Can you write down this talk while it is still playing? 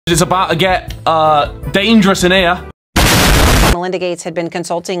It's about to get dangerous in here. Melinda Gates had been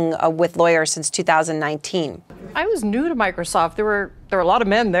consulting with lawyers since 2019. I was new to Microsoft. There were a lot of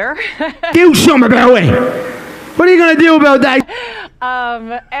men there. Do something about it. What are you gonna do about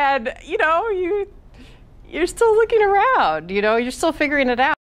that? And you know, you're still looking around. You know, you're still figuring it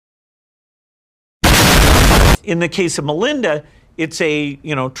out. In the case of Melinda, it's a,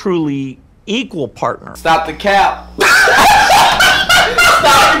 you know, truly equal partner. Stop the cap.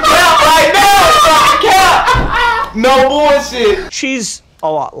 Stop the cap right now. Stop the cap. No bullshit. She's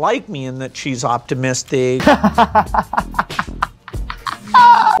a lot like me in that she's optimistic.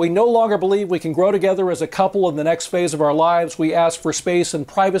 We no longer believe we can grow together as a couple in the next phase of our lives. We ask for space and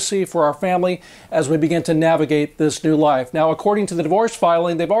privacy for our family as we begin to navigate this new life. Now, according to the divorce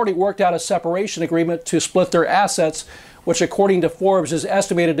filing, they've already worked out a separation agreement to split their assets, which according to Forbes is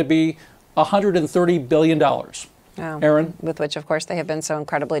estimated to be $130 billion. Oh, Aaron? with which, of course, they have been so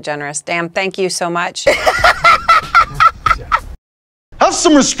incredibly generous. Dan, thank you so much. Have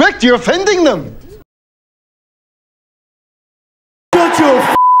some respect, you're offending them. Shut your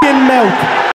f***ing mouth.